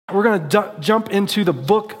We're going to jump into the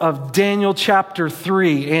book of Daniel chapter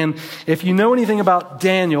 3. And if you know anything about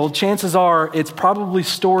Daniel, chances are it's probably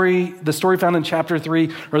the story found in chapter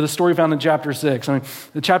 3 or the story found in chapter 6. I mean,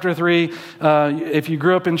 the chapter 3, if you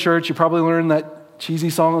grew up in church, you probably learned that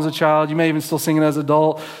cheesy song as a child. You may even still sing it as an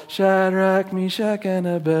adult. Shadrach, Meshach, and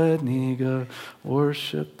Abednego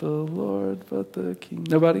worship the Lord, but the king.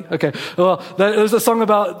 Nobody? Okay. Well, there's a song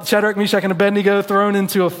about Shadrach, Meshach, and Abednego thrown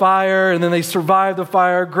into a fire, and then they survive the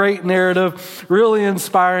fire. Great narrative, really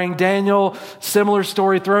inspiring. Daniel, similar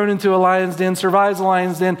story, thrown into a lion's den, survives the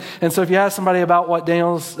lion's den. And so if you ask somebody about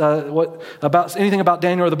anything about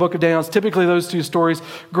Daniel or the book of Daniel, it's typically those two stories.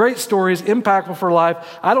 Great stories, impactful for life.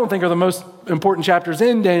 I don't think are the most important chapters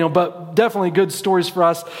in Daniel, but definitely good stories for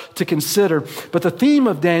us to consider. But the theme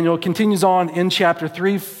of Daniel continues on in chapter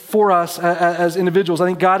 3 for us as individuals. I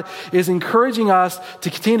think God is encouraging us to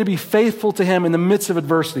continue to be faithful to him in the midst of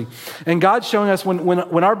adversity. And God's showing us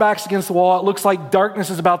when our back's against the wall, it looks like darkness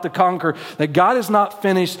is about to conquer, that God is not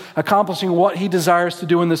finished accomplishing what he desires to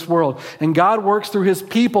do in this world. And God works through his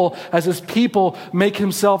people as his people make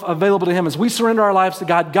himself available to him. As we surrender our lives to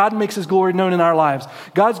God, God makes his glory known in our lives.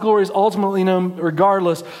 God's glory is ultimately known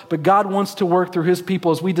regardless, but God wants to work through his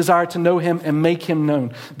people as we desire to know him and make him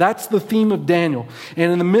known. That's the theme of Daniel.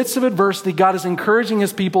 And in the midst of adversity, God is encouraging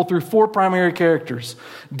his people through four primary characters: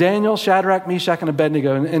 Daniel, Shadrach, Meshach, and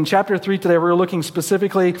Abednego. In chapter 3 today, we're looking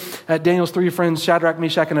specifically at Daniel's three friends, Shadrach,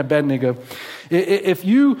 Meshach, and Abednego. If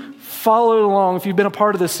you followed along, if you've been a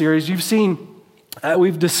part of this series, you've seen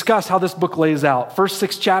we've discussed how this book lays out. First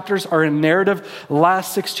 6 chapters are in narrative. The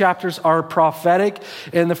last 6 chapters are prophetic.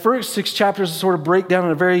 And the first 6 chapters sort of break down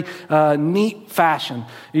in a very neat fashion.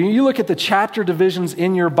 You look at the chapter divisions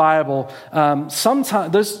in your Bible,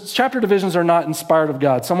 sometimes those chapter divisions are not inspired of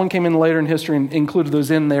God. Someone came in later in history and included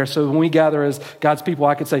those in there. So when we gather as God's people,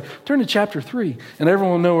 I could say, turn to chapter 3, and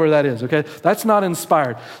everyone will know where that is, okay? That's not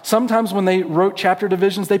inspired. Sometimes when they wrote chapter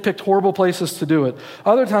divisions, they picked horrible places to do it.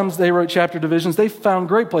 Other times they wrote chapter divisions, they found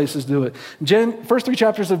great places to do it. First 3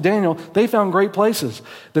 chapters of Daniel, they found great places.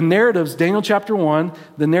 The narratives, Daniel chapter 1,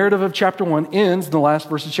 the narrative of chapter 1 ends in the last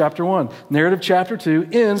verse of chapter 1. Narrative chapter 2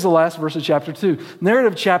 ends the last verse of chapter 2.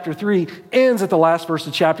 Narrative chapter 3 ends at the last verse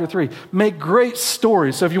of chapter 3. Make great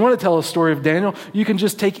stories. So if you want to tell a story of Daniel, you can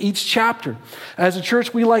just take each chapter. As a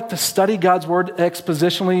church, we like to study God's word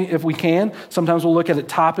expositionally if we can. Sometimes we'll look at it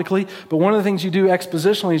topically, but one of the things you do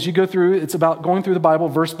expositionally is you go through, it's about going through the Bible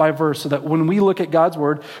verse by verse, so that when we look at God's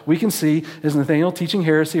word, we can see, is Nathaniel teaching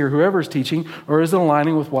heresy or whoever's teaching, or is it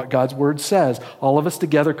aligning with what God's word says? All of us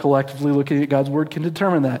together collectively looking at God's word can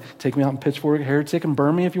determine that. Take me out and pitchfork, heretic, and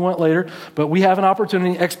burn me if you want later, but we have an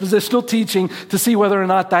opportunity, expositional teaching, to see whether or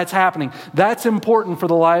not that's happening. That's important for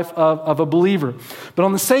the life of a believer. But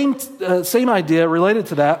on the same idea related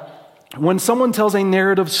to that, when someone tells a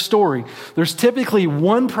narrative story, there's typically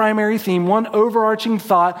one primary theme, one overarching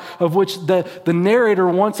thought of which the narrator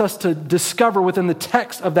wants us to discover within the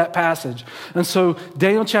text of that passage. And so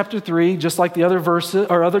Daniel chapter 3, just like the other verses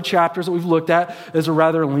or other chapters that we've looked at, is a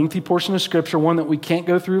rather lengthy portion of scripture, one that we can't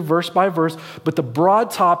go through verse by verse, but the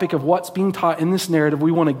broad topic of what's being taught in this narrative,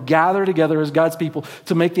 we want to gather together as God's people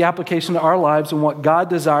to make the application to our lives and what God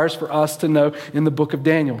desires for us to know in the book of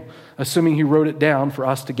Daniel, assuming he wrote it down for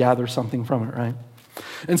us to gather something from it, right?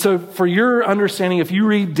 And so for your understanding, if you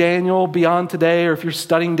read Daniel beyond today, or if you're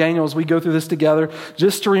studying Daniel as we go through this together,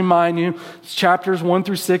 just to remind you, chapters 1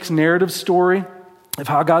 through 6, narrative story of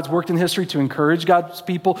how God's worked in history to encourage God's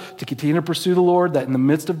people to continue to pursue the Lord, that in the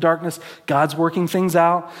midst of darkness, God's working things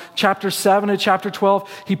out. Chapter 7 to chapter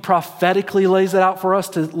 12, he prophetically lays it out for us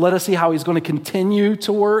to let us see how he's going to continue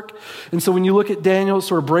to work. And so when you look at Daniel, it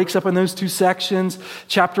sort of breaks up in those two sections.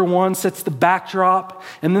 Chapter 1 sets the backdrop,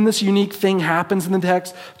 and then this unique thing happens in the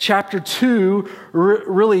text. Chapter 2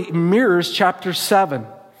 really mirrors chapter 7.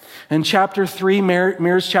 And chapter 3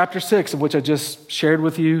 mirrors chapter 6, of which I just shared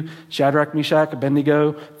with you. Shadrach, Meshach,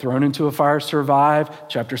 Abednego, thrown into a fire, survive.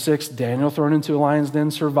 Chapter 6, Daniel thrown into a lion's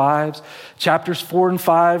den, survives. Chapters 4 and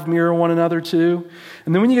 5 mirror one another too.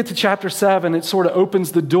 And then when you get to chapter 7, it sort of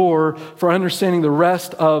opens the door for understanding the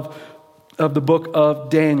rest of the book of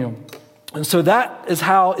Daniel. And so that is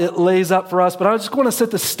how it lays up for us. But I just want to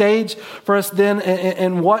set the stage for us then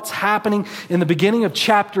and what's happening in the beginning of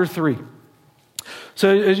chapter 3.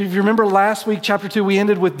 So if you remember last week, chapter 2, we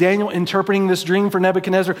ended with Daniel interpreting this dream for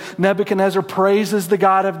Nebuchadnezzar. Nebuchadnezzar praises the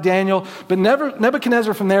God of Daniel, but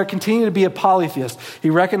Nebuchadnezzar from there continued to be a polytheist. He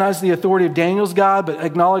recognized the authority of Daniel's God, but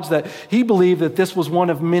acknowledged that he believed that this was one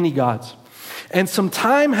of many gods. And some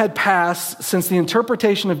time had passed since the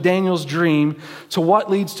interpretation of Daniel's dream to what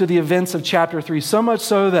leads to the events of chapter 3. So much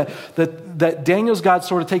so that Daniel's God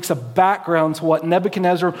sort of takes a background to what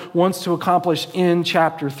Nebuchadnezzar wants to accomplish in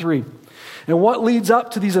chapter 3. And what leads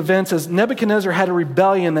up to these events is Nebuchadnezzar had a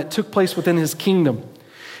rebellion that took place within his kingdom.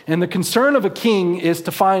 And the concern of a king is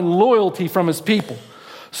to find loyalty from his people.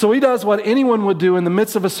 So he does what anyone would do in the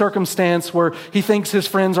midst of a circumstance where he thinks his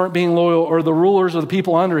friends aren't being loyal or the rulers or the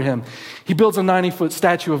people under him. He builds a 90-foot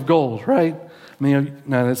statue of gold, right? I mean,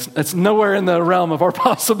 no, that's nowhere in the realm of our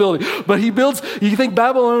possibility. But he builds, you think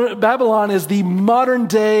Babylon is the modern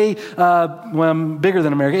day, bigger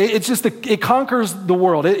than America. It's just, it conquers the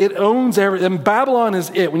world. It owns everything. And Babylon is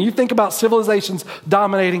it. When you think about civilizations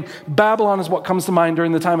dominating, Babylon is what comes to mind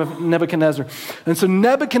during the time of Nebuchadnezzar. And so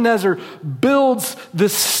Nebuchadnezzar builds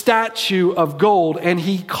this statue of gold, and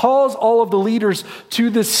he calls all of the leaders to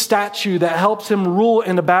this statue that helps him rule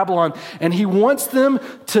into Babylon. And he wants them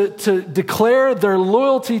to declare their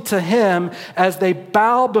loyalty to him as they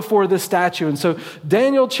bow before this statue. And so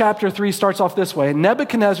Daniel chapter 3 starts off this way.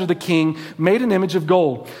 Nebuchadnezzar the king made an image of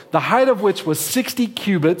gold, the height of which was 60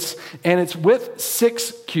 cubits and its width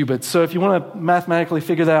 6 cubits. So if you want to mathematically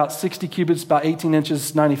figure that out, 60 cubits, about 18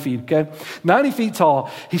 inches, 90 feet, okay? 90 feet tall.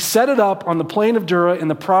 He set it up on the plain of Dura in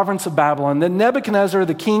the province of Babylon. Then Nebuchadnezzar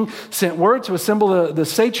the king sent word to assemble the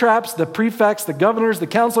satraps, the prefects, the governors, the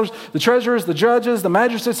counselors, the treasurers, the judges, the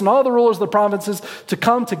magistrates, and all the rulers of the provinces to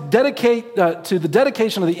come to dedicate to the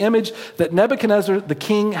dedication of the image that Nebuchadnezzar the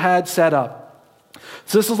king had set up.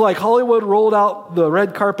 So this is like Hollywood rolled out the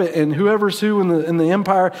red carpet, and whoever's who in the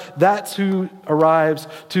empire, that's who arrives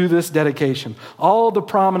to this dedication. All the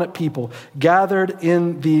prominent people gathered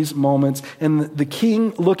in these moments, and the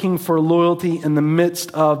king looking for loyalty in the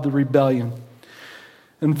midst of the rebellion.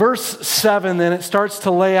 In verse 7, then it starts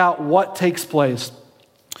to lay out what takes place.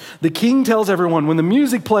 The king tells everyone, when the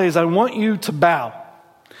music plays, I want you to bow.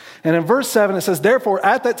 And in verse 7, it says, therefore,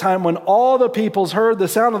 at that time, when all the peoples heard the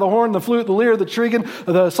sound of the horn, the flute, the lyre, the trigon,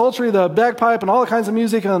 the psaltery, the bagpipe, and all the kinds of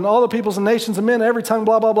music, and all the peoples and nations and men, every tongue,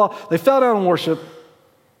 blah, blah, blah, they fell down and worshiped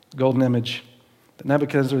the golden image that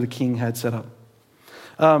Nebuchadnezzar the king had set up.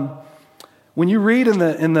 When you read in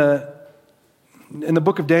the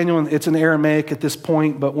book of Daniel, it's in Aramaic at this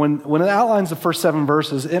point, but when it outlines the first 7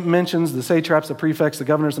 verses, it mentions the satraps, the prefects, the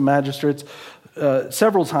governors, the magistrates,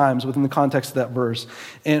 several times within the context of that verse.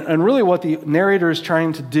 And really what the narrator is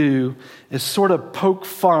trying to do is sort of poke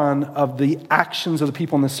fun of the actions of the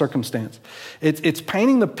people in this circumstance. It's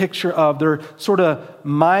painting the picture of their sort of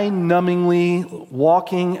mind-numbingly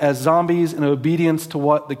walking as zombies in obedience to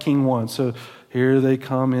what the king wants. So here they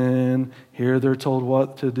come in, here they're told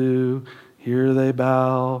what to do, here they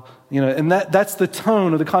bow, and that's the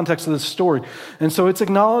tone of the context of this story. And so it's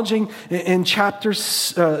acknowledging in chapter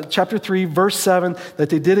 3, verse 7, that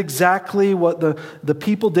they did exactly what the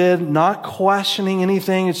people did, not questioning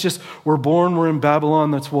anything. It's just, we're born, we're in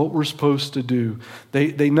Babylon, that's what we're supposed to do.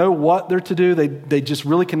 They know what they're to do, they just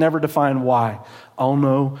really can never define why. I'll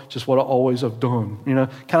know just what I always have done. Kind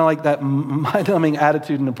of like that mind-numbing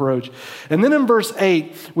attitude and approach. And then in verse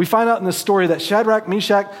 8, we find out in the story that Shadrach,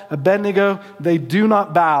 Meshach, Abednego, they do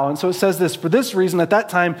not bow. And so it says this, for this reason, at that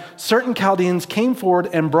time, certain Chaldeans came forward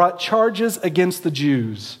and brought charges against the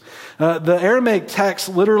Jews. The Aramaic text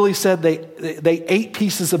literally said they ate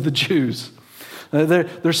pieces of the Jews.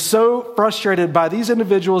 They're so frustrated by these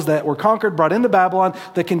individuals that were conquered, brought into Babylon,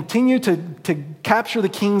 that continue to capture the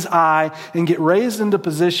king's eye and get raised into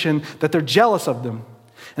position, that they're jealous of them.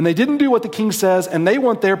 And they didn't do what the king says, and they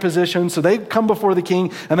want their position, so they come before the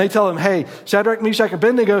king and they tell him, hey, Shadrach, Meshach,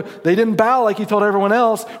 Abednego, they didn't bow like you told everyone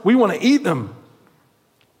else. We want to eat them.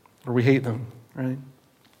 Or we hate them, right?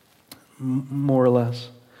 More or less.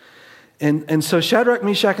 And so Shadrach,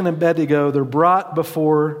 Meshach, and Abednego, they're brought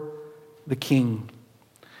before the king.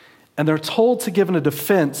 And they're told to give a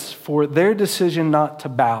defense for their decision not to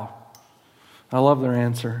bow. I love their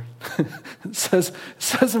answer. It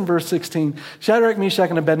says in verse 16, Shadrach, Meshach,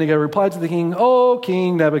 and Abednego replied to the king, O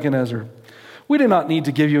King Nebuchadnezzar, we do not need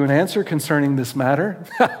to give you an answer concerning this matter.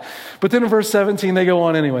 But then in verse 17, they go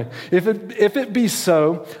on anyway. If it be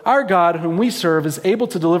so, our God, whom we serve, is able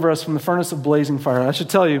to deliver us from the furnace of blazing fire. I should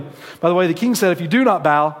tell you, by the way, the king said, if you do not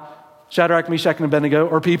bow, Shadrach, Meshach, and Abednego,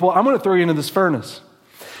 or people, I'm going to throw you into this furnace.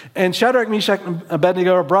 And Shadrach, Meshach, and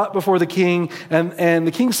Abednego are brought before the king, and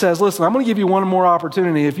the king says, listen, I'm going to give you one more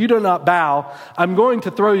opportunity. If you do not bow, I'm going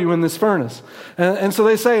to throw you in this furnace. And so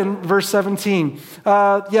they say in verse 17,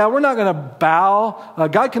 we're not going to bow.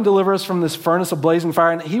 God can deliver us from this furnace of blazing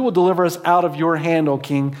fire, and he will deliver us out of your hand, O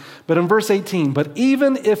king. But in verse 18, but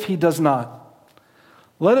even if he does not,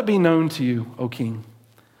 let it be known to you, O king,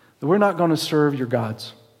 that we're not going to serve your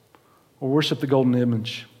gods or worship the golden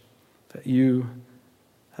image that you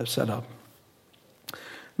have set up. And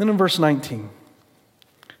then in verse 19,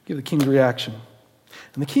 give the king's reaction.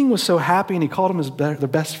 And the king was so happy, and he called them their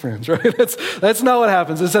best friends, right? That's not what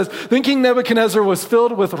happens. It says, then King Nebuchadnezzar was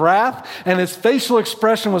filled with wrath, and his facial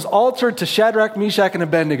expression was altered to Shadrach, Meshach, and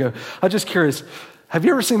Abednego. I'm just curious. Have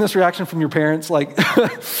you ever seen this reaction from your parents? Like,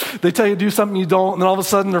 they tell you to do something you don't, and then all of a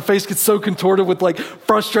sudden their face gets so contorted with like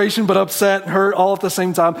frustration but upset and hurt all at the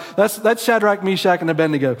same time. That's Shadrach, Meshach, and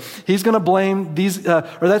Abednego. He's going to blame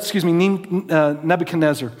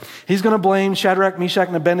Nebuchadnezzar. He's going to blame Shadrach, Meshach,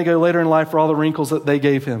 and Abednego later in life for all the wrinkles that they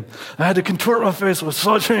gave him. I had to contort my face with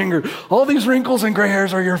such anger. All these wrinkles and gray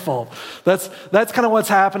hairs are your fault. That's kind of what's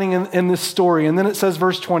happening in this story. And then it says,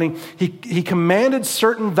 verse 20, he commanded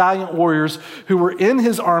certain valiant warriors who were in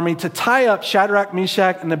his army to tie up Shadrach,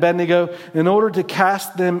 Meshach, and Abednego in order to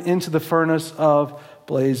cast them into the furnace of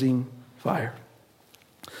blazing fire.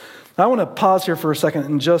 Now, I want to pause here for a second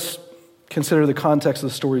and just consider the context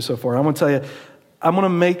of the story so far. I want to tell you, I'm going to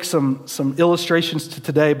make some illustrations to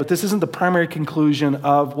today, but this isn't the primary conclusion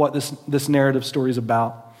of what this narrative story is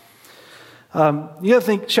about. You got to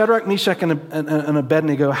think, Shadrach, Meshach, and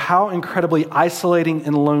Abednego, how incredibly isolating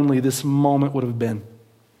and lonely this moment would have been.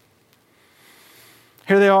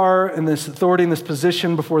 Here they are in this authority, in this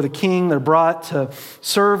position before the king. They're brought to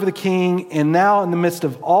serve the king. And now in the midst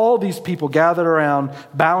of all these people gathered around,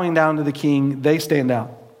 bowing down to the king, they stand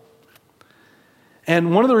out.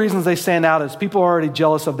 And one of the reasons they stand out is people are already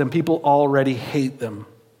jealous of them. People already hate them.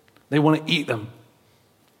 They want to eat them.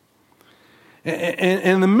 And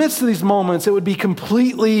in the midst of these moments, it would be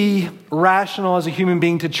completely rational as a human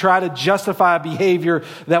being to try to justify a behavior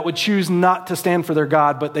that would choose not to stand for their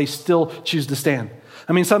God, but they still choose to stand.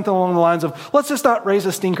 I mean, something along the lines of, let's just not raise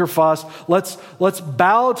a stinker fuss. Let's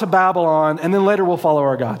bow to Babylon, and then later we'll follow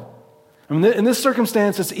our God. I mean, in this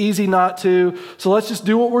circumstance, it's easy not to. So let's just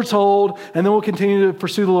do what we're told, and then we'll continue to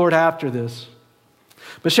pursue the Lord after this.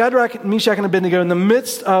 But Shadrach, Meshach, and Abednego, in the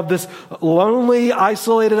midst of this lonely,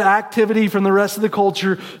 isolated activity from the rest of the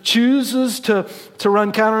culture, chooses to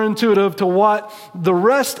run counterintuitive to what the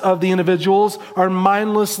rest of the individuals are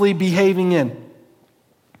mindlessly behaving in.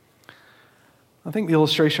 I think the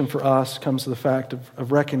illustration for us comes to the fact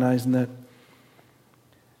of recognizing that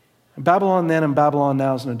Babylon then and Babylon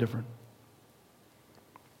now is no different.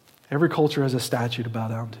 Every culture has a statue to bow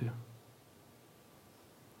down to.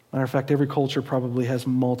 Matter of fact, every culture probably has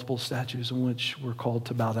multiple statues in which we're called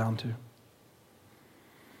to bow down to.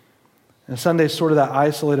 And Sunday is sort of that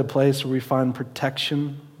isolated place where we find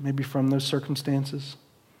protection, maybe from those circumstances,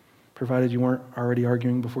 provided you weren't already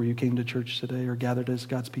arguing before you came to church today or gathered as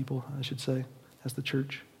God's people, I should say, as the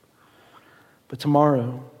church. But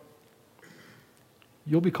tomorrow,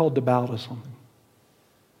 you'll be called to bow to something.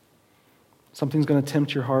 Something's going to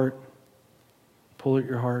tempt your heart, pull at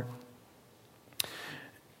your heart.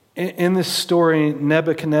 In this story,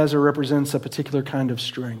 Nebuchadnezzar represents a particular kind of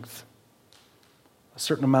strength, a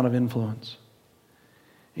certain amount of influence.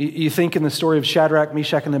 You think in the story of Shadrach,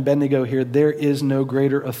 Meshach, and Abednego here, there is no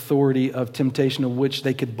greater authority of temptation of which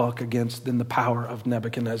they could buck against than the power of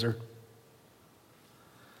Nebuchadnezzar.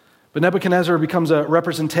 But Nebuchadnezzar becomes a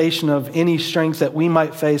representation of any strength that we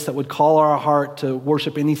might face that would call our heart to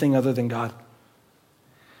worship anything other than God.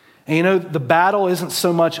 And you know, the battle isn't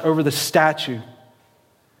so much over the statue,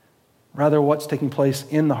 rather what's taking place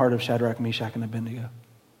in the heart of Shadrach, Meshach, and Abednego.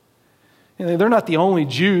 You know, they're not the only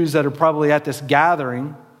Jews that are probably at this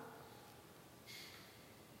gathering.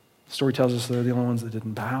 The story tells us they're the only ones that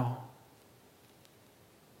didn't bow.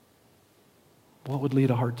 What would lead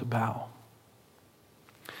a heart to bow?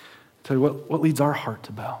 I'll tell you what leads our heart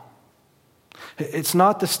to bow. It's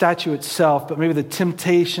not the statue itself, but maybe the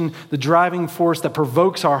temptation, the driving force that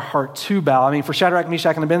provokes our heart to bow. I mean, for Shadrach,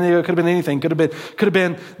 Meshach, and Abednego, it could have been anything. Could have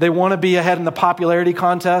been they want to be ahead in the popularity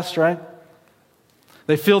contest, right?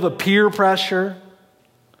 They feel the peer pressure.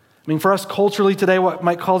 I mean, for us culturally today, what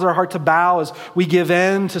might cause our heart to bow is we give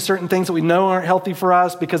in to certain things that we know aren't healthy for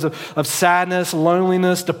us because of sadness,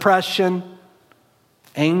 loneliness, depression,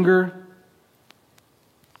 anger,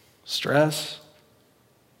 stress.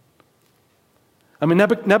 I mean,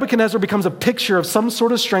 Nebuchadnezzar becomes a picture of some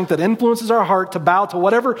sort of strength that influences our heart to bow to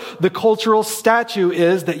whatever the cultural statue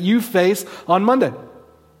is that you face on Monday.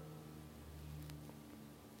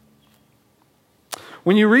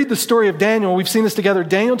 When you read the story of Daniel, we've seen this together.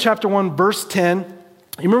 Daniel chapter 1, verse 10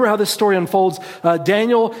 You remember how this story unfolds?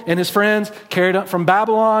 Daniel and his friends carried up from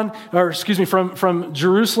Babylon, from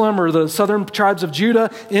Jerusalem or the southern tribes of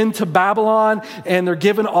Judah into Babylon, and they're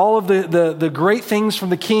given all of the great things from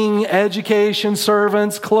the king: education,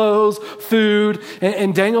 servants, clothes, food.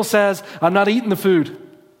 And Daniel says, I'm not eating the food.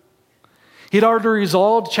 He'd already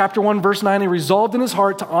resolved, chapter 1, verse 9, he resolved in his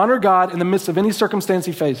heart to honor God in the midst of any circumstance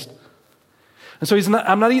he faced. And so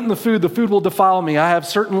I'm not eating the food. The food will defile me. I have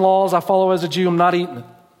certain laws I follow as a Jew. I'm not eating it.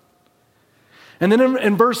 And then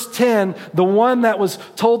in verse 10, the one that was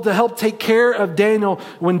told to help take care of Daniel,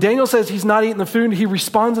 when Daniel says he's not eating the food, he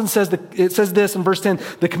responds and says, it says this in verse 10,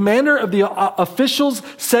 the commander of the officials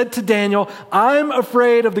said to Daniel, I'm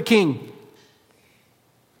afraid of the king.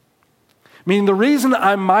 Meaning the reason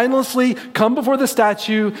I mindlessly come before the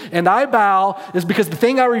statue and I bow is because the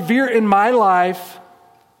thing I revere in my life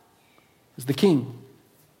is the king.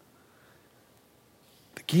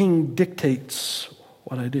 The king dictates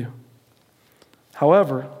what I do.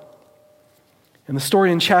 However, in the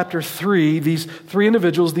story in chapter 3, these three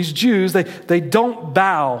individuals, these Jews, they don't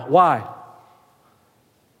bow. Why?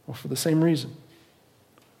 Well, for the same reason.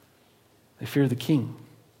 They fear the king.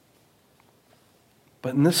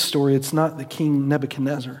 But in this story, it's not the king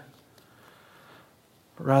Nebuchadnezzar,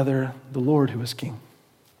 but rather the Lord who is king.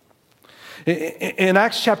 In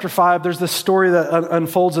Acts chapter 5, there's this story that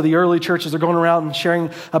unfolds of the early churches. They're going around and sharing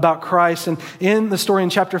about Christ. And in the story in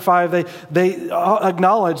chapter 5, they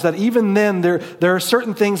acknowledge that even then there are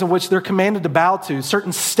certain things in which they're commanded to bow to,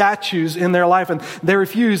 certain statues in their life, and they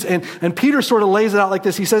refuse. And Peter sort of lays it out like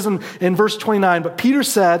this. He says in verse 29, but Peter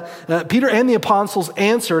said, Peter and the apostles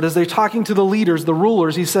answered as they're talking to the leaders, the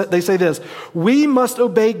rulers, they say this, we must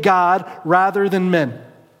obey God rather than men.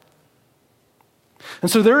 And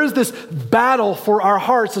so there is this battle for our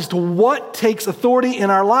hearts as to what takes authority in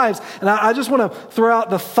our lives. And I just want to throw out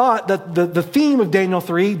the thought that the theme of Daniel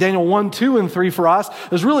 3, Daniel 1, 2, and 3 for us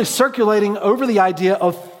is really circulating over the idea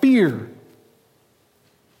of fear.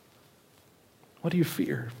 What do you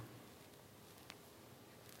fear?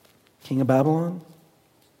 King of Babylon?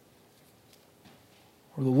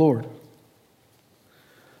 Or the Lord?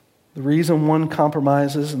 The reason one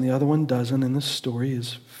compromises and the other one doesn't in this story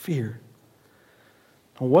is fear.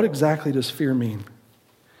 Well, what exactly does fear mean?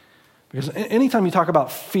 Because anytime you talk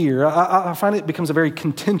about fear, I find it becomes a very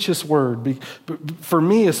contentious word. For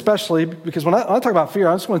me especially, because when I talk about fear,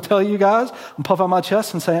 I just want to tell you guys, I'm puff out my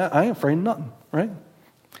chest and say, I ain't afraid of nothing, right?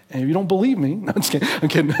 And if you don't believe me, no, I'm just kidding. I'm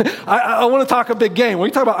kidding. I want to talk a big game. When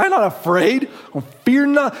you talk about, I'm not afraid, I fear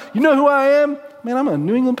not. You know who I am? Man, I'm a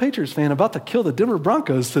New England Patriots fan about to kill the Denver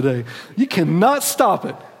Broncos today. You cannot stop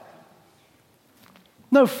it.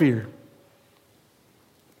 No fear.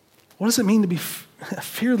 What does it mean to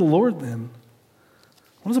fear the Lord then?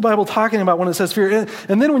 What is the Bible talking about when it says fear?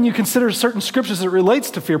 And then when you consider certain scriptures that relates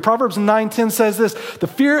to fear, Proverbs 9:10 says this, the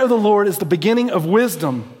fear of the Lord is the beginning of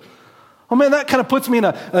wisdom. Oh man, that kind of puts me in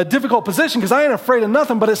a difficult position because I ain't afraid of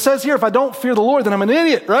nothing, but it says here, if I don't fear the Lord, then I'm an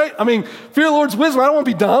idiot, right? I mean, fear the Lord's wisdom, I don't want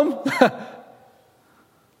to be dumb.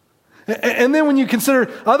 And then when you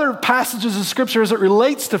consider other passages of Scripture as it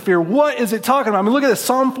relates to fear, what is it talking about? I mean, look at this,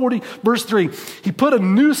 Psalm 40, verse 3. He put a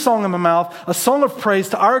new song in my mouth, a song of praise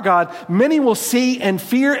to our God. Many will see and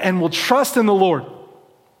fear and will trust in the Lord.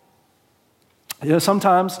 You know,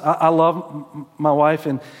 sometimes I love my wife,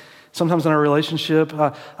 and sometimes in our relationship,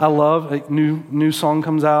 I love a new song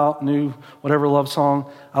comes out, new whatever love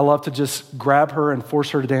song. I love to just grab her and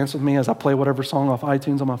force her to dance with me as I play whatever song off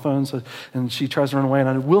iTunes on my phone. And she tries to run away, and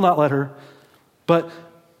I will not let her. But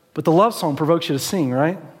the love song provokes you to sing,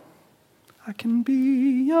 right? I can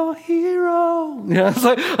be your hero. Yeah,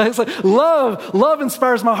 it's like love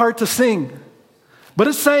inspires my heart to sing. But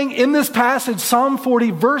it's saying in this passage, Psalm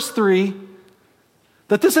 40, verse 3,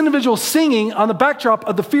 that this individual is singing on the backdrop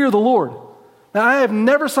of the fear of the Lord. Now, I have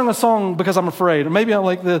never sung a song because I'm afraid. Or maybe I'm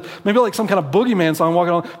like some kind of boogeyman song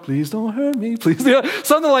walking on, please don't hurt me, please. Yeah,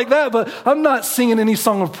 something like that, but I'm not singing any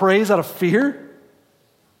song of praise out of fear.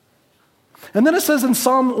 And then it says in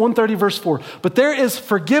Psalm 130, verse 4, but there is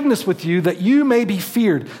forgiveness with you that you may be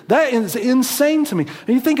feared. That is insane to me.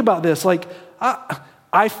 And you think about this, like,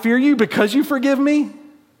 I fear you because you forgive me?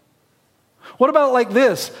 What about like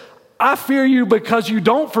this? I fear you because you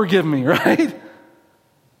don't forgive me, right?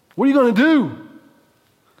 What are you going to do?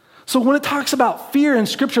 So when it talks about fear in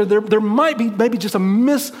Scripture, there might be maybe just a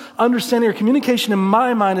misunderstanding or communication in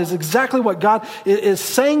my mind is exactly what God is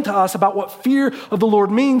saying to us about what fear of the Lord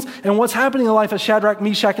means and what's happening in the life of Shadrach,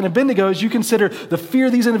 Meshach, and Abednego as you consider the fear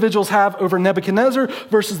these individuals have over Nebuchadnezzar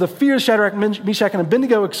versus the fear Shadrach, Meshach, and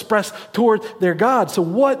Abednego express toward their God. So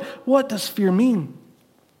what does fear mean?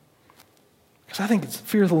 Because I think it's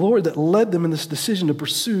fear of the Lord that led them in this decision to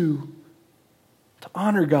pursue, to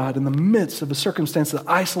honor God in the midst of a circumstance that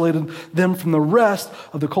isolated them from the rest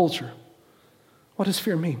of the culture. What does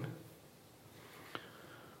fear mean?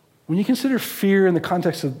 When you consider fear in the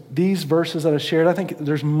context of these verses that I shared, I think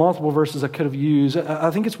there's multiple verses I could have used. I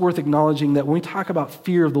think it's worth acknowledging that when we talk about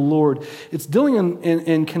fear of the Lord, it's dealing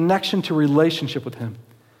in connection to relationship with Him.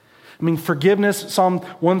 I mean, forgiveness, Psalm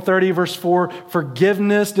 130, verse 4,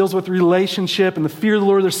 forgiveness deals with relationship and the fear of the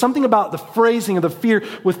Lord. There's something about the phrasing of the fear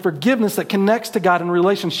with forgiveness that connects to God in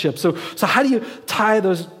relationship. So how do you tie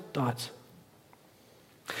those dots?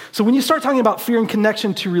 So when you start talking about fear in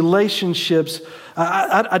connection to relationships,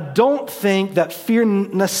 I don't think that fear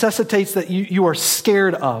necessitates that you are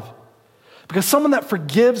scared of. Because someone that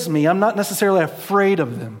forgives me, I'm not necessarily afraid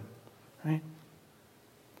of them. Right?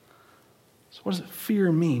 So what does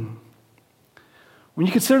fear mean? When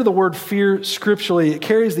you consider the word fear scripturally, it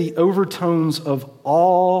carries the overtones of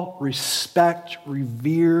awe, respect,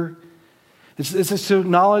 revere. It's to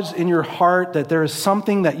acknowledge in your heart that there is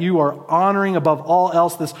something that you are honoring above all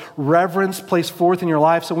else, this reverence placed forth in your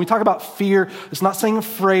life. So when we talk about fear, it's not saying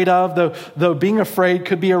afraid of, though being afraid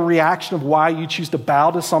could be a reaction of why you choose to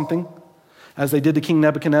bow to something, as they did to King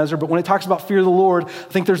Nebuchadnezzar. But when it talks about fear of the Lord, I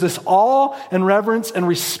think there's this awe and reverence and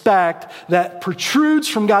respect that protrudes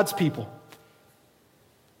from God's people.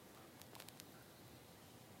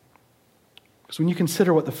 Because when you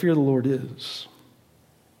consider what the fear of the Lord is,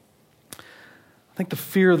 I think the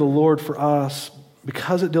fear of the Lord for us,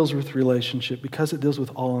 because it deals with relationship, because it deals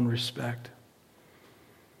with awe and respect,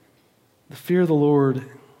 the fear of the Lord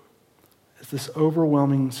is this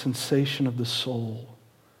overwhelming sensation of the soul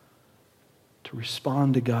to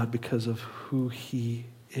respond to God because of who He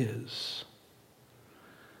is.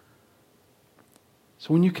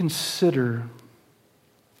 So when you consider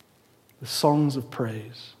the songs of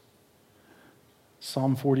praise,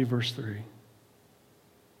 Psalm 40, verse 3.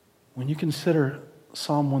 When you consider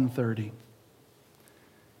Psalm 130,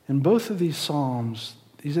 in both of these Psalms,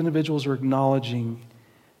 these individuals are acknowledging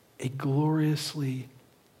a gloriously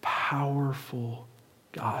powerful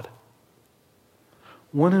God.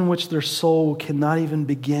 One in which their soul cannot even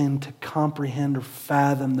begin to comprehend or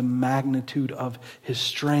fathom the magnitude of His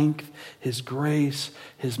strength, His grace,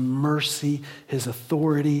 His mercy, His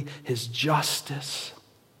authority, His justice.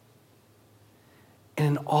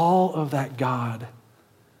 And in all of that God,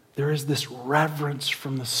 there is this reverence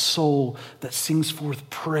from the soul that sings forth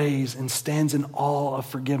praise and stands in awe of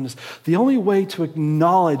forgiveness. The only way to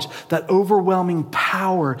acknowledge that overwhelming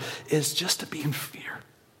power is just to be in fear,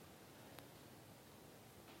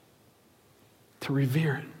 to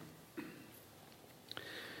revere it.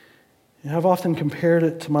 And I've often compared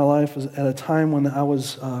it to my life at a time when I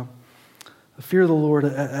was, the fear of the Lord,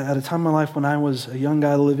 at a time in my life when I was a young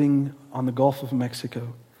guy living on the Gulf of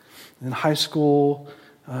Mexico. In high school,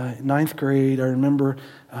 ninth grade, I remember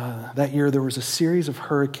that year there was a series of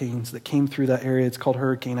hurricanes that came through that area. It's called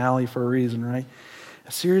Hurricane Alley for a reason, right?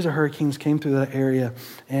 A series of hurricanes came through that area.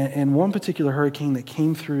 And one particular hurricane that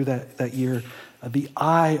came through that year, the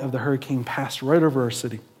eye of the hurricane passed right over our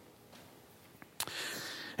city.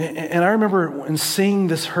 And I remember in seeing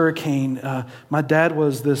this hurricane, my dad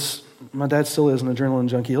still is an adrenaline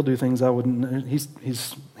junkie. He'll do things I wouldn't.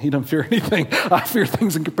 He doesn't fear anything. I fear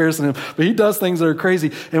things in comparison to him, but he does things that are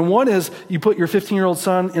crazy. And one is you put your 15-year-old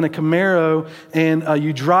son in a Camaro and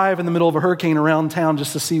you drive in the middle of a hurricane around town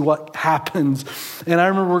just to see what happens. And I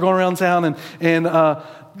remember we're going around town and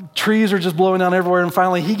trees are just blowing down everywhere. And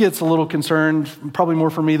finally he gets a little concerned, probably more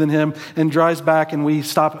for me than him, and drives back, and we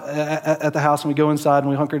stop at the house and we go inside and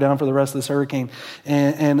we hunker down for the rest of this hurricane.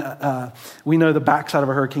 And we know the backside of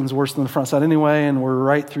a hurricane is worse than the front side anyway, and we're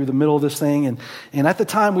right through the middle of this thing. And at the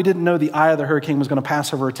time we didn't know the eye of the hurricane was going to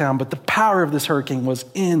pass over our town, but the power of this hurricane was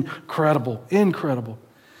incredible.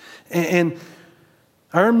 And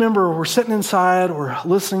I remember we're sitting inside, we're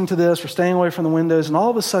listening to this, we're staying away from the windows, and all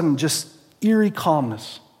of a sudden just eerie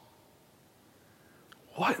calmness.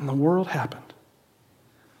 What in the world happened?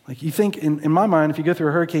 Like, you think, in my mind, if you go through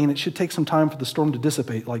a hurricane, it should take some time for the storm to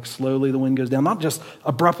dissipate. Like, slowly the wind goes down, not just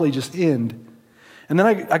abruptly just end. And then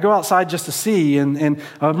I go outside just to see, and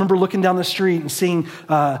I remember looking down the street and seeing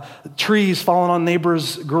trees falling on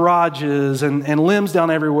neighbors' garages and limbs down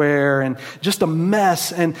everywhere and just a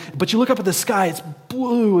mess. But you look up at the sky, it's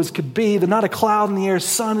blue as could be. There's not a cloud in the air.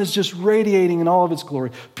 Sun is just radiating in all of its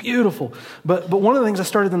glory. Beautiful. But one of the things I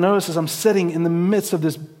started to notice as I'm sitting in the midst of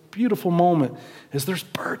this beautiful moment is there's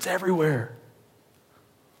birds everywhere.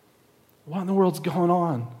 What in the world's going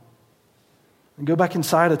on? I go back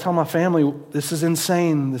inside, I tell my family, this is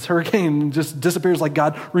insane. This hurricane just disappears like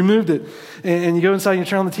God removed it. And you go inside and you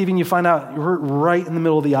turn on the TV and you find out you're right in the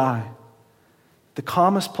middle of the eye. The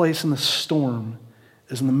calmest place in the storm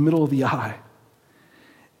is in the middle of the eye.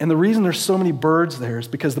 And the reason there's so many birds there is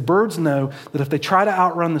because the birds know that if they try to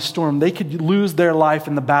outrun the storm, they could lose their life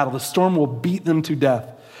in the battle. The storm will beat them to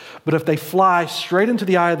death. But if they fly straight into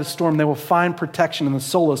the eye of the storm, they will find protection in the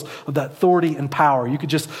solace of that authority and power. You could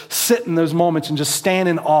just sit in those moments and just stand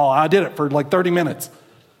in awe. I did it for like 30 minutes.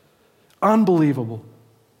 Unbelievable.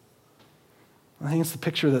 I think it's the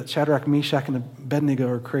picture that Shadrach, Meshach, and Abednego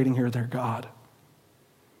are creating here of their God.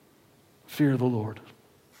 Fear of the Lord.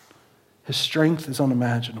 His strength is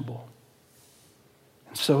unimaginable.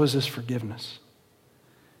 And so is his forgiveness.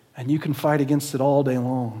 And you can fight against it all day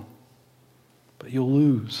long, but you'll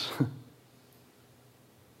lose.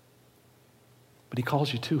 But he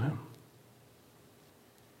calls you to him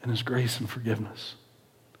and his grace and forgiveness.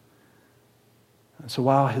 And so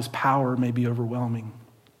while his power may be overwhelming,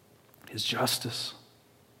 his justice,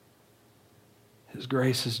 his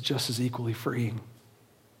grace is just as equally freeing.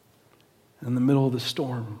 In the middle of the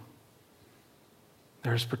storm,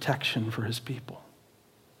 there's protection for his people.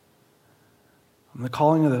 And the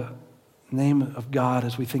calling of the name of God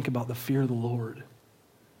as we think about the fear of the Lord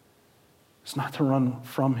is not to run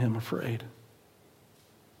from him afraid,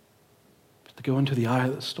 but to go into the eye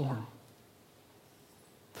of the storm,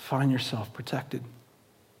 to find yourself protected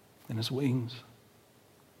in his wings.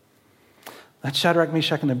 That's Shadrach,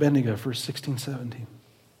 Meshach, and Abednego, verse 16, 17.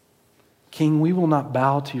 King, we will not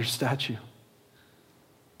bow to your statue,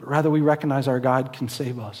 but rather we recognize our God can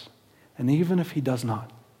save us. And even if he does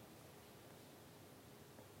not,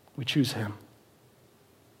 we choose him.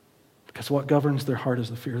 Because what governs their heart is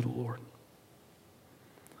the fear of the Lord.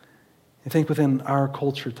 I think within our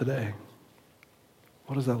culture today,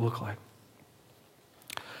 what does that look like?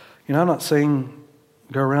 You know, I'm not saying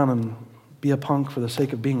go around and be a punk for the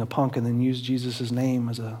sake of being a punk and then use Jesus' name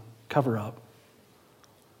as a cover-up.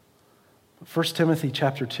 1 Timothy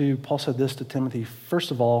chapter 2, Paul said this to Timothy, first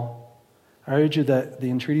of all, I urge you that the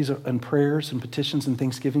entreaties and prayers and petitions and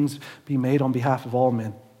thanksgivings be made on behalf of all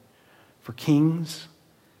men, for kings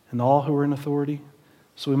and all who are in authority,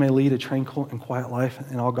 so we may lead a tranquil and quiet life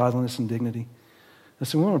in all godliness and dignity. And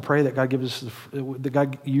so we want to pray that God gives us, that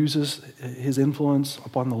God uses his influence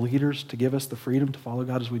upon the leaders to give us the freedom to follow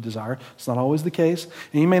God as we desire. It's not always the case,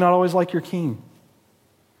 and you may not always like your king.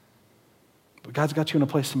 But God's got you in a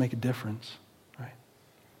place to make a difference, right?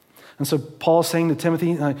 And so Paul is saying to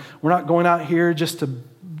Timothy, we're not going out here just to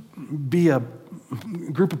be a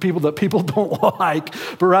group of people that people don't like,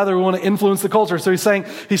 but rather we want to influence the culture. So he's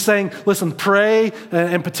saying, listen, pray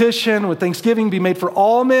and petition with thanksgiving be made for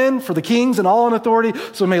all men, for the kings and all in authority,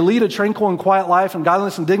 so we may lead a tranquil and quiet life in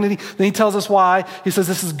godliness and dignity. Then he tells us why. He says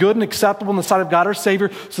this is good and acceptable in the sight of God our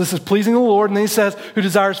Savior. So this is pleasing the Lord. And then he says, who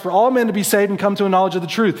desires for all men to be saved and come to a knowledge of the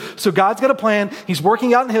truth. So God's got a plan. He's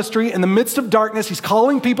working out in history. In the midst of darkness, he's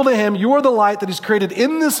calling people to him. You are the light that he's created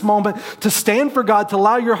in this moment to stand for God, to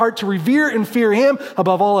allow your heart to revere and fear him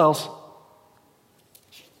above all else.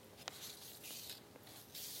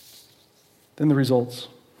 Then the results.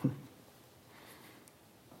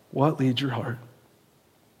 What leads your heart?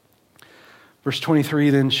 Verse 23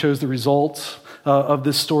 then shows the results of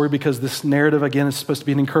this story, because this narrative, again, is supposed to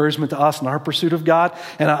be an encouragement to us in our pursuit of God.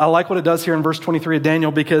 And I like what it does here in verse 23 of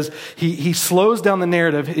Daniel, because he slows down the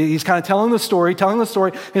narrative. He's kind of telling the story.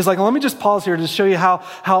 He's like, let me just pause here to show you how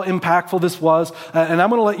impactful this was. And I'm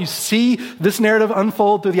going to let you see this narrative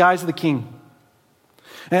unfold through the eyes of the king.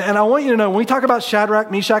 And I want you to know, when we talk about Shadrach,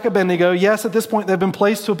 Meshach, Abednego, yes, at this point, they've been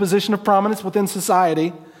placed to a position of prominence within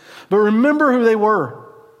society. But remember who they were.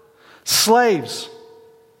 Slaves.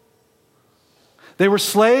 They were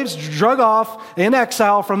slaves drug off in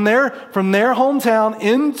exile from their hometown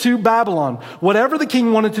into Babylon. Whatever the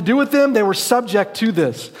king wanted to do with them, they were subject to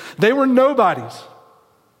this. They were nobodies.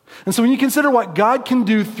 And so when you consider what God can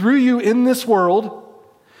do through you in this world,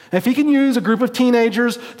 if he can use a group of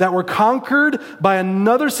teenagers that were conquered by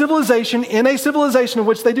another civilization in a civilization of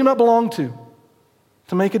which they do not belong to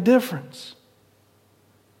make a difference,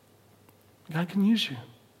 God can use you.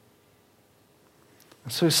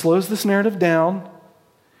 And so he slows this narrative down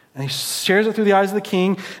and he shares it through the eyes of the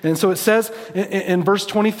king. And so it says in verse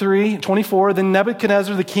 24, then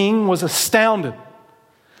Nebuchadnezzar the king was astounded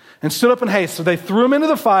and stood up in haste. So they threw him into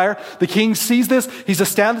the fire. The king sees this. He's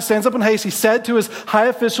astounded, stands up in haste. He said to his high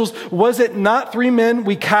officials, was it not 3 men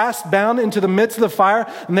we cast bound into the midst of the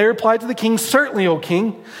fire? And they replied to the king, certainly, O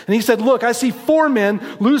king. And he said, look, I see 4 men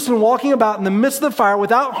loose and walking about in the midst of the fire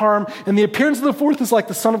without harm. And the appearance of the 4th is like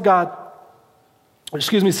the son of God.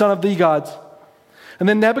 Son of the gods. And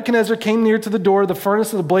then Nebuchadnezzar came near to the door of the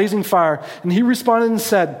furnace of the blazing fire, and he responded and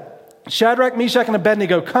said, Shadrach, Meshach, and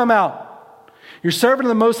Abednego, come out. You're servant of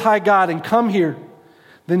the Most High God, and come here.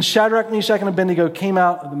 Then Shadrach, Meshach, and Abednego came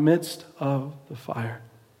out of the midst of the fire.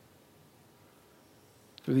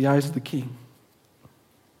 Through the eyes of the king,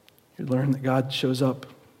 you learn that God shows up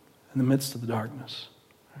in the midst of the darkness.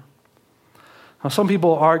 Now, some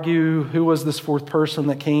people argue who was this fourth person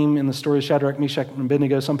that came in the story of Shadrach, Meshach, and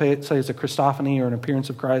Abednego. Some say it's a Christophany or an appearance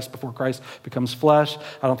of Christ before Christ becomes flesh.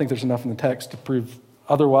 I don't think there's enough in the text to prove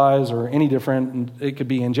otherwise or any different. And it could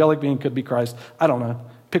be angelic being, it could be Christ. I don't know.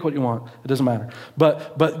 Pick what you want. It doesn't matter.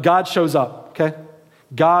 But God shows up, okay?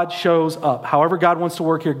 God shows up. However God wants to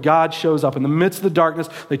work here, God shows up. In the midst of the darkness,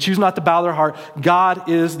 they choose not to bow their heart. God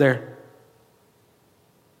is there.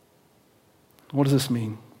 What does this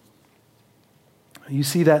mean? You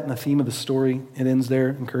see that in the theme of the story. It ends there,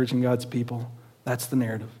 encouraging God's people. That's the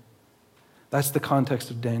narrative. That's the context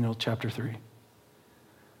of Daniel chapter 3.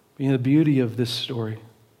 But the beauty of this story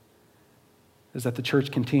is that the church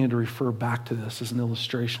continued to refer back to this as an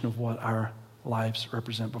illustration of what our lives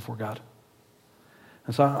represent before God.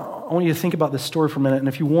 And so I want you to think about this story for a minute. And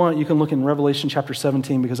if you want, you can look in Revelation chapter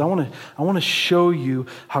 17, because I want to show you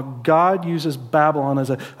how God uses Babylon as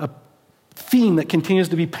a theme that continues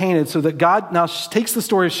to be painted, so that God now takes the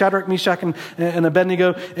story of Shadrach, Meshach, and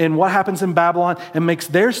Abednego and what happens in Babylon and makes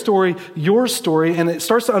their story your story, and it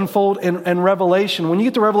starts to unfold in Revelation. When you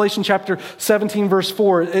get to Revelation chapter 17, verse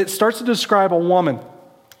 4, it starts to describe a woman.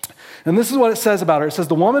 And this is what it says about her. It says,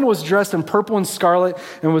 the woman was dressed in purple and scarlet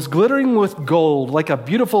and was glittering with gold, like a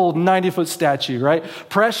beautiful 90-foot statue, right?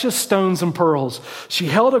 Precious stones and pearls. She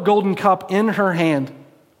held a golden cup in her hand,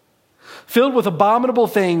 filled with abominable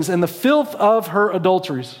things and the filth of her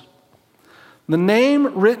adulteries. The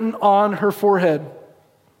name written on her forehead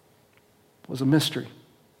was a mystery.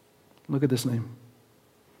 Look at this name.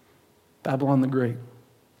 Babylon the Great,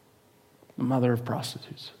 the mother of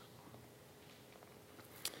prostitutes.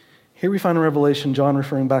 Here we find in Revelation, John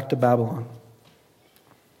referring back to Babylon.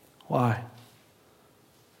 Why?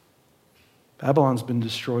 Babylon's been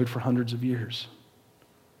destroyed for hundreds of years.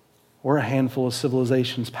 Or a handful of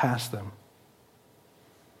civilizations past them.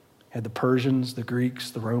 You had the Persians, the Greeks,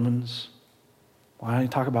 the Romans. Why don't you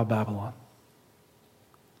talk about Babylon?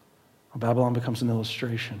 Well, Babylon becomes an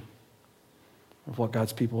illustration of what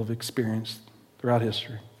God's people have experienced throughout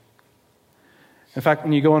history. In fact,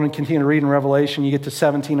 when you go on and continue to read in Revelation, you get to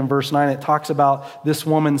 17 and verse 9, it talks about this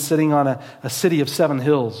woman sitting on a city of 7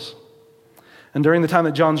 hills. And during the time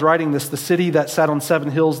that John's writing this, the city that sat on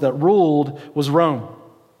 7 hills that ruled was Rome.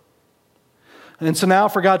 And so now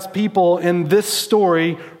for God's people in this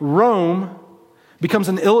story, Rome becomes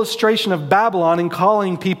an illustration of Babylon in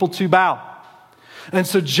calling people to bow. And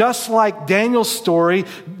so just like Daniel's story,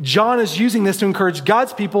 John is using this to encourage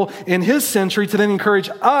God's people in his century to then encourage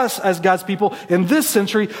us as God's people in this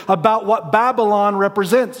century about what Babylon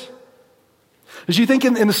represents. As you think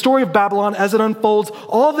in the story of Babylon, as it unfolds,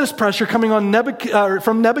 all this pressure coming on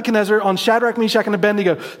from Nebuchadnezzar on Shadrach, Meshach, and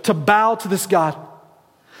Abednego to bow to this God.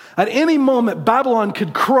 At any moment, Babylon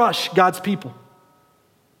could crush God's people.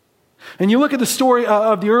 And you look at the story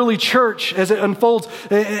of the early church as it unfolds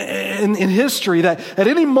in history, that at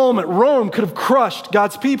any moment, Rome could have crushed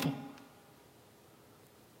God's people.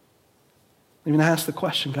 Even ask the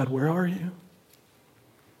question, God, where are you?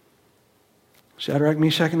 Shadrach,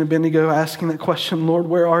 Meshach, and Abednego asking that question, Lord,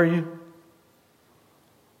 where are you?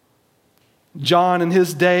 John in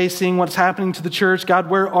his day seeing what's happening to the church, God,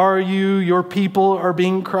 where are you? Your people are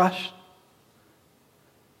being crushed.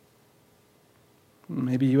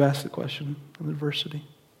 Maybe you ask the question in adversity.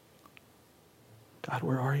 God,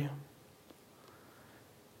 where are you?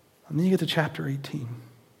 And then you get to chapter 18.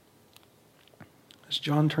 As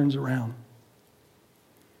John turns around,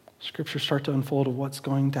 scriptures start to unfold of what's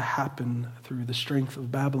going to happen through the strength of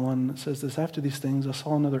Babylon. It says this, after these things, I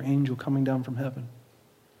saw another angel coming down from heaven,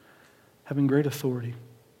 having great authority.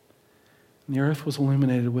 And the earth was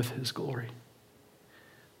illuminated with his glory.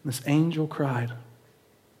 And this angel cried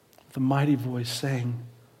with a mighty voice, saying,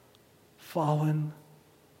 fallen,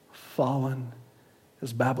 fallen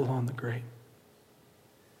is Babylon the Great.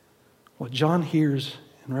 What John hears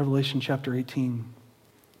in Revelation chapter 18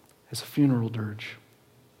 is a funeral dirge.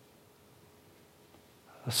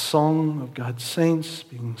 A song of God's saints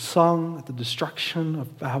being sung at the destruction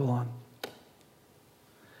of Babylon.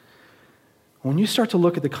 When you start to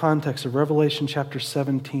look at the context of Revelation chapter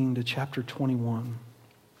 17 to chapter 21,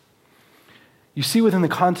 you see within the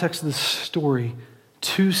context of this story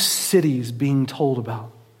 2 cities being told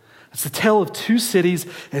about. It's the tale of two cities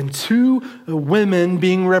and two women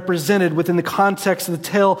being represented within the context of the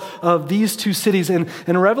tale of these two cities. And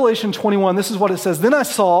in Revelation 21, this is what it says. Then I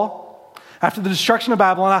saw, after the destruction of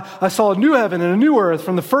Babylon, I saw a new heaven and a new earth.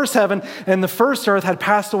 From the first heaven and the first earth had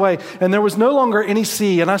passed away, and there was no longer any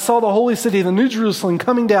sea. And I saw the holy city, the new Jerusalem,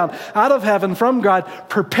 coming down out of heaven from God,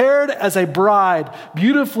 prepared as a bride,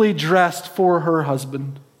 beautifully dressed for her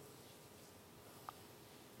husband.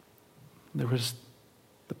 There was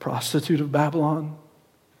the prostitute of Babylon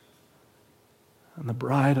and the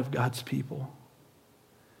bride of God's people.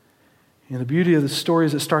 And the beauty of the story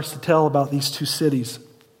as it starts to tell about these two cities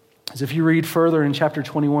is if you read further in chapter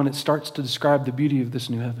 21, it starts to describe the beauty of this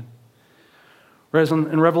new heaven. Whereas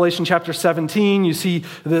in Revelation chapter 17, you see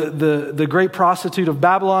the great prostitute of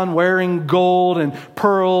Babylon wearing gold and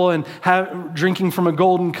pearl and drinking from a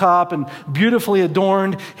golden cup and beautifully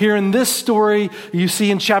adorned. Here in this story, you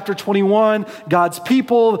see in chapter 21, God's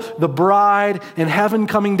people, the bride, and heaven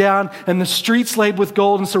coming down and the streets laid with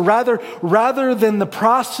gold. And so rather than the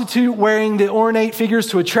prostitute wearing the ornate figures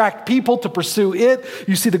to attract people to pursue it,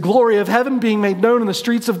 you see the glory of heaven being made known in the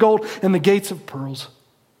streets of gold and the gates of pearls.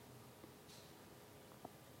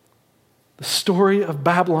 The story of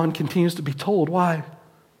Babylon continues to be told. Why?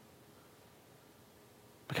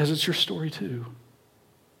 Because it's your story too.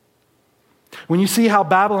 When you see how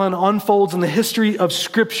Babylon unfolds in the history of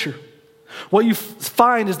Scripture, what you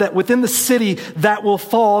find is that within the city that will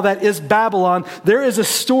fall, that is Babylon, there is a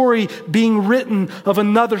story being written of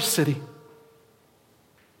another city.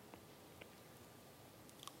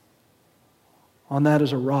 On that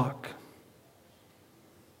is a rock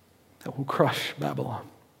that will crush Babylon.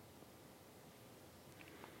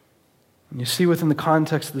 And you see within the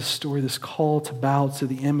context of this story, this call to bow to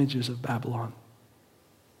the images of Babylon.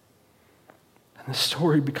 And the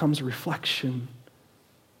story becomes a reflection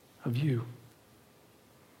of you.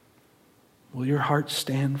 Will your heart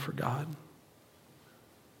stand for God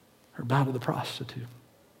or bow to the prostitute?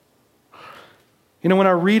 You know, when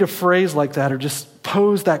I read a phrase like that or just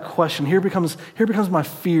pose that question, here becomes my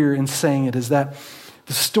fear in saying it, is that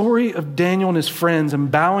the story of Daniel and his friends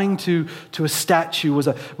and bowing to a statue was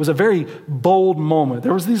a very bold moment.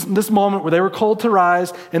 There was this moment where they were called to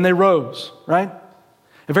rise and they rose, right?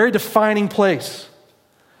 A very defining place.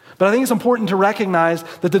 But I think it's important to recognize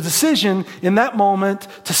that the decision in that moment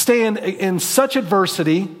to stand in such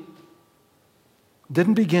adversity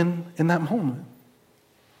didn't begin in that moment.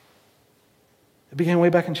 It began way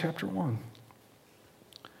back in chapter 1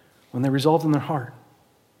 when they resolved in their heart.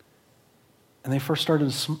 And they first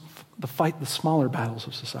started to fight the smaller battles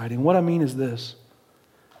of society. And what I mean is this.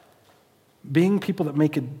 Being people that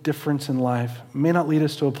make a difference in life may not lead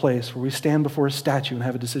us to a place where we stand before a statue and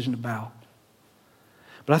have a decision to bow.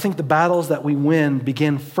 But I think the battles that we win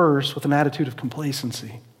begin first with an attitude of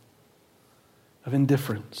complacency, of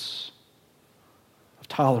indifference, of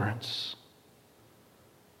tolerance,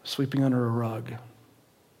 of sweeping under a rug,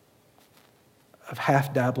 of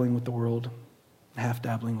half dabbling with the world and half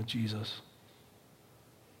dabbling with Jesus.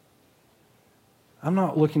 I'm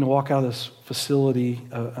not looking to walk out of this facility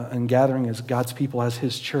and gathering as God's people, as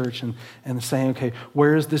His church, and saying, okay,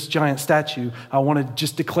 where is this giant statue? I want to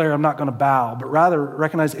just declare I'm not going to bow, but rather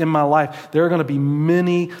recognize in my life there are going to be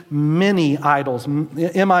many, many idols,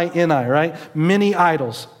 M-I-N-I, right? Many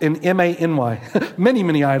idols, and M-A-N-Y, many,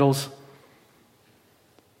 many idols,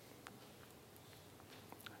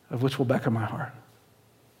 of which will beckon my heart.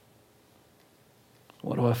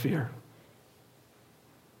 What do I fear?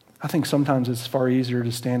 I think sometimes it's far easier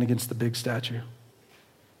to stand against the big statue.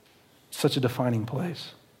 It's such a defining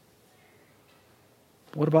place.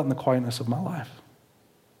 What about in the quietness of my life?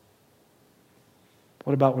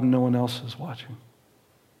 What about when no one else is watching?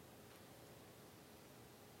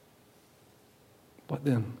 What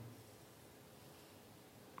then?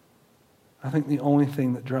 I think the only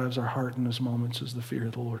thing that drives our heart in those moments is the fear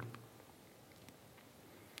of the Lord.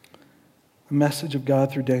 The message of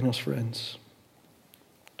God through Daniel's friends.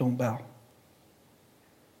 Don't bow.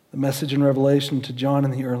 The message in Revelation to John in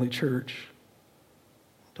the early church.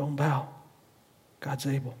 Don't bow. God's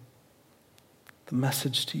able. The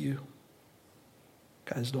message to you.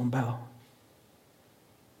 Guys, don't bow.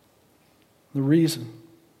 The reason.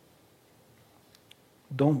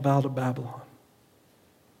 Don't bow to Babylon.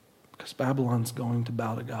 Because Babylon's going to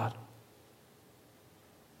bow to God.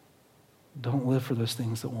 Don't live for those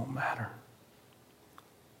things that won't matter.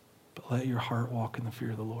 But let your heart walk in the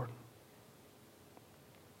fear of the Lord.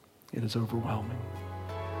 It is overwhelming.